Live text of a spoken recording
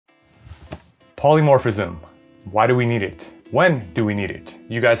Polymorphism. Why do we need it? When do we need it?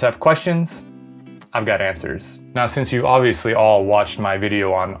 You guys have questions? I've got answers. Now, since you obviously all watched my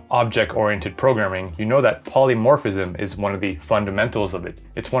video on object-oriented programming, you know that polymorphism is one of the fundamentals of it.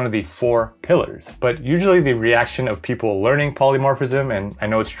 It's one of the 4 pillars. But usually the reaction of people learning polymorphism, and I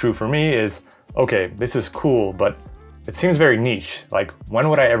know it's true for me, is, okay, this is cool, but it seems very niche. Like, when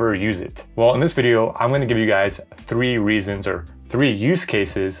would I ever use it? Well, in this video, I'm going to give you guys 3 reasons or 3 use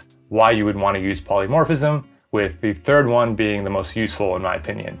cases why you would want to use polymorphism, with the 3rd one being the most useful in my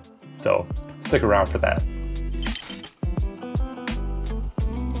opinion. So stick around for that.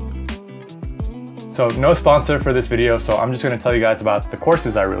 So no sponsor for this video, so I'm just going to tell you guys about the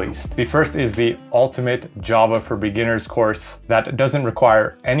courses I released. The first is the Ultimate Java for Beginners course that doesn't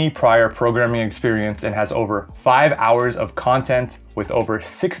require any prior programming experience and has over 5 hours of content with over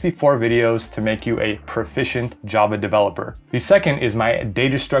 64 videos to make you a proficient Java developer. The second is my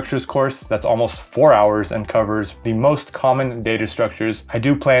data structures course that's almost 4 hours and covers the most common data structures. I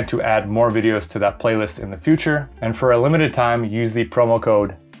do plan to add more videos to that playlist in the future. And for a limited time, use the promo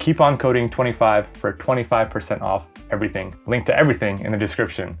code KeepOnCoding25 for 25% off everything. Link to everything in the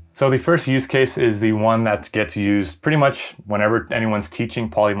description. So the first use case is the one that gets used pretty much whenever anyone's teaching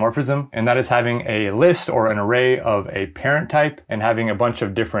polymorphism, and that is having a list or an array of a parent type and having a bunch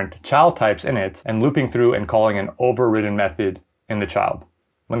of different child types in it and looping through and calling an overridden method in the child.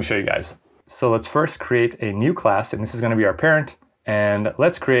 Let me show you guys. So let's first create a new class, and this is going to be our parent, and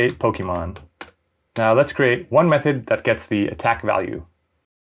let's create Pokemon. Now let's create one method that gets the attack value.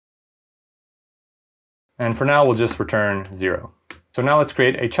 And for now, we'll just return 0. So now let's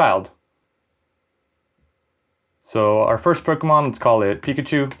create a child. So our first Pokemon, let's call it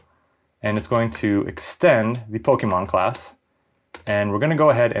Pikachu, and it's going to extend the Pokemon class. And we're going to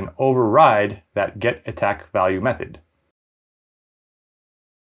go ahead and override that getAttackValue method.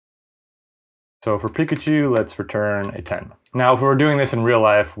 So for Pikachu, let's return a 10. Now, if we were doing this in real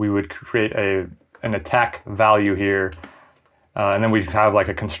life, we would create an attack value here. And then we'd have like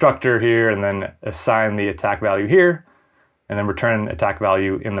a constructor here and then assign the attack value here and then return attack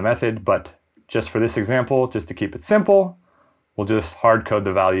value in the method. But just for this example, just to keep it simple, we'll just hard code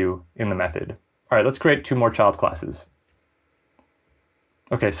the value in the method. All right, let's create 2 more child classes.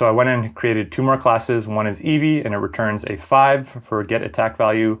 Okay, so I went in and created 2 more classes. One is Eevee and it returns a 5 for get attack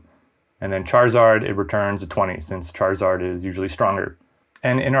value. And then Charizard, it returns a 20 since Charizard is usually stronger.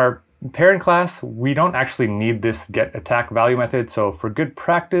 And in our parent class, we don't actually need this getAttackValue method, so for good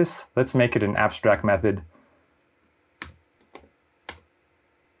practice, let's make it an abstract method.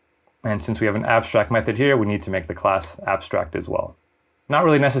 And since we have an abstract method here, we need to make the class abstract as well. Not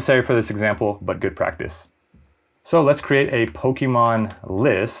really necessary for this example, but good practice. So let's create a Pokemon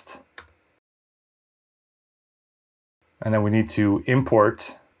list. And then we need to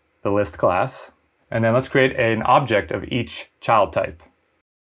import the list class. And then let's create an object of each child type.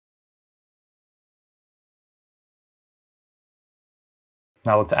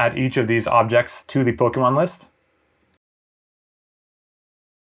 Now let's add each of these objects to the Pokemon list.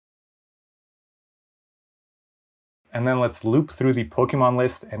 And then let's loop through the Pokemon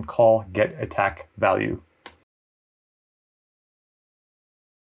list and call getAttackValue.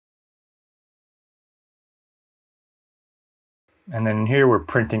 And then here we're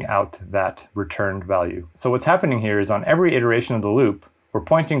printing out that returned value. So what's happening here is on every iteration of the loop, we're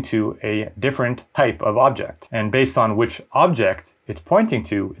pointing to a different type of object. And based on which object it's pointing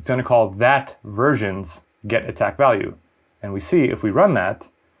to, it's going to call that version's getAttackValue. And we see if we run that,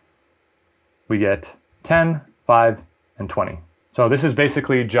 we get 10, 5, and 20. So this is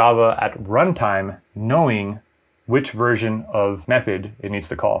basically Java at runtime knowing which version of method it needs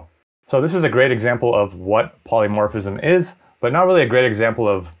to call. So this is a great example of what polymorphism is, but not really a great example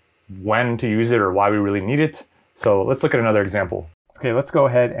of when to use it or why we really need it. So let's look at another example. Okay, let's go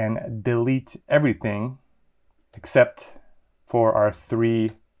ahead and delete everything except for our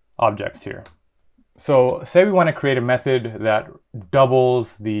 3 objects here. So say we want to create a method that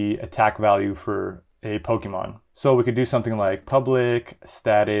doubles the attack value for a Pokemon. So we could do something like public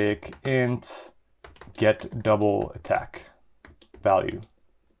static int get double attack value.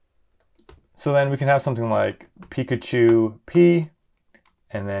 So then we can have something like Pikachu P,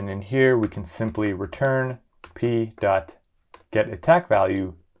 and then in here we can simply return P dot get attack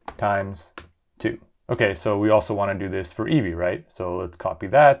value times 2. Okay, so we also want to do this for Eevee, right? So let's copy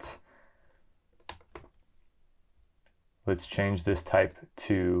that. Let's change this type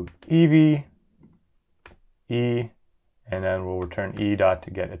to Eevee, E, and then we'll return E dot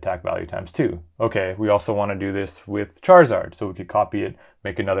to get attack value times 2. Okay, we also want to do this with Charizard, so we could copy it,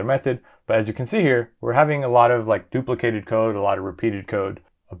 make another method. But as you can see here, we're having a lot of like duplicated code, a lot of repeated code.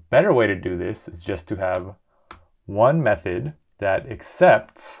 a better way to do this is just to have one method that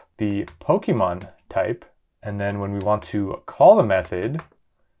accepts the Pokemon type, and then when we want to call the method,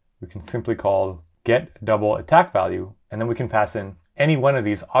 we can simply call get double attack value, and then we can pass in any one of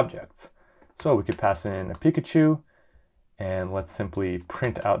these objects. So we could pass in a Pikachu, and let's simply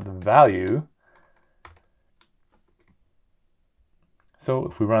print out the value. So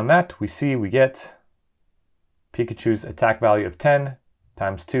if we run that, we see we get Pikachu's attack value of 10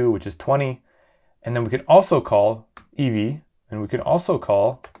 times 2, which is 20. And then we can also call Eevee, and we can also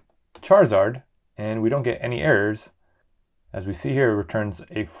call Charizard, and we don't get any errors. As we see here, it returns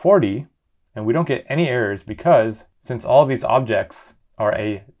a 40, and we don't get any errors because since all these objects are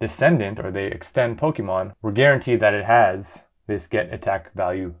a descendant, or they extend Pokemon, we're guaranteed that it has this get attack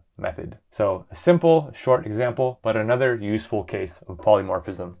value method. So a simple, short example, but another useful case of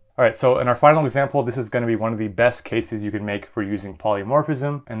polymorphism. All right, so in our final example, this is going to be one of the best cases you can make for using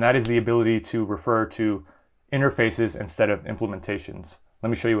polymorphism, and that is the ability to refer to interfaces instead of implementations. Let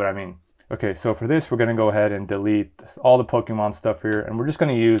me show you what I mean. Okay, so for this, we're going to go ahead and delete all the Pokemon stuff here, and we're just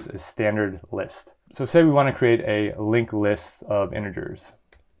going to use a standard list. So say we want to create a linked list of integers.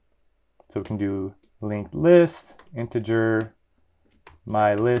 So we can do linked list, integer,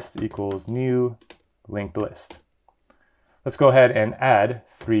 my list equals new linked list. Let's go ahead and add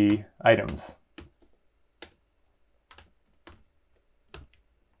 3 items.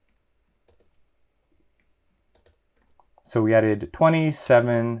 So we added 20,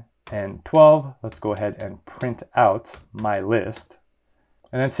 7, and 12. Let's go ahead and print out my list.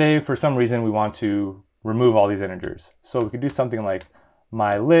 And then say for some reason we want to remove all these integers. So we could do something like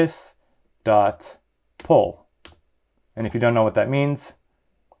my list dot pull. And if you don't know what that means,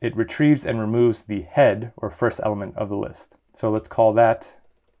 it retrieves and removes the head or first element of the list. So let's call that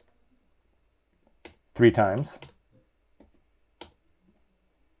 3 times.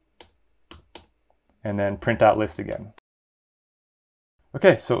 And then print out list again.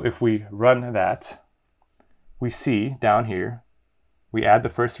 Okay, so if we run that, we see down here, we add the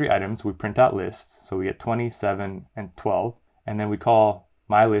first 3 items, we print out lists, so we get 20, 7, and 12, and then we call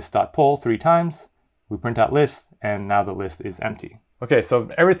mylist.pull 3 times, we print out list, and now the list is empty. Okay, so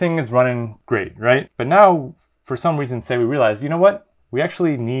everything is running great, right? But now, for some reason, say we realize, you know what? We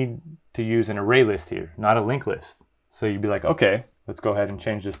actually need to use an array list here, not a linked list. So you'd be like, okay, let's go ahead and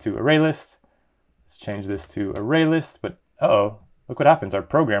change this to array list. Let's change this to array list, but uh-oh. Look what happens, our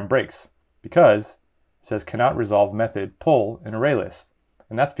program breaks because it says cannot resolve method pull in array list.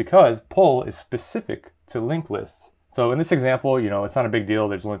 And that's because pull is specific to linked lists. So in this example, you know, it's not a big deal.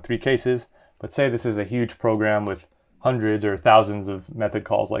 There's only 3 cases, but say this is a huge program with hundreds or thousands of method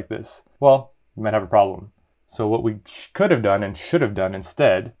calls like this. Well, you might have a problem. So what we could have done and should have done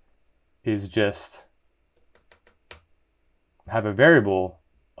instead is just have a variable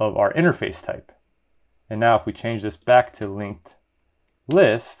of our interface type. And now if we change this back to linked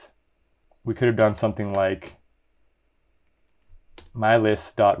list, we could have done something like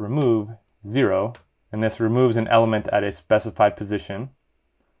mylist.remove 0, and this removes an element at a specified position.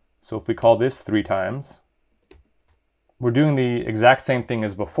 So if we call this 3 times, we're doing the exact same thing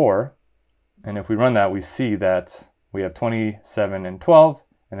as before, and if we run that, we see that we have 27 and 12,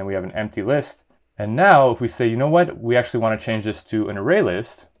 and then we have an empty list. And now if we say, you know what, we actually want to change this to an array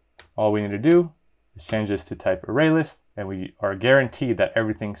list, all we need to do is change this to type array list, and we are guaranteed that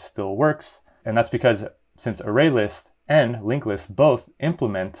everything still works. And that's because since array list and linked list both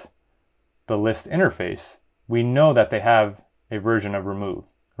implement the list interface, we know that they have a version of remove,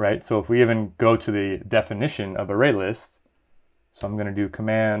 right? So if we even go to the definition of array list, so I'm going to do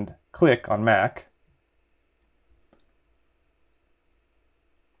command click on Mac.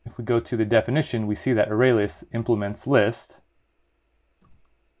 If we go to the definition, we see that array list implements list.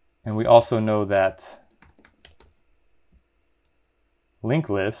 And we also know that linked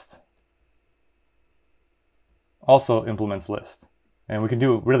list also implements list. And we can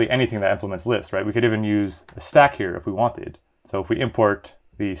do really anything that implements list, right? We could even use a stack here if we wanted. So if we import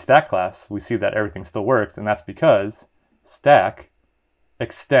the stack class, we see that everything still works, and that's because stack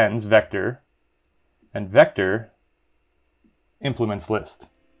extends vector, and vector implements list.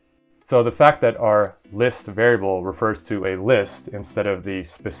 So the fact that our list variable refers to a list instead of the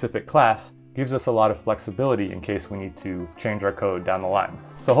specific class gives us a lot of flexibility in case we need to change our code down the line.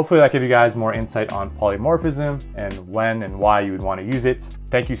 So hopefully that gave you guys more insight on polymorphism and when and why you would want to use it.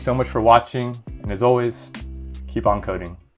 Thank you so much for watching, and as always, keep on coding.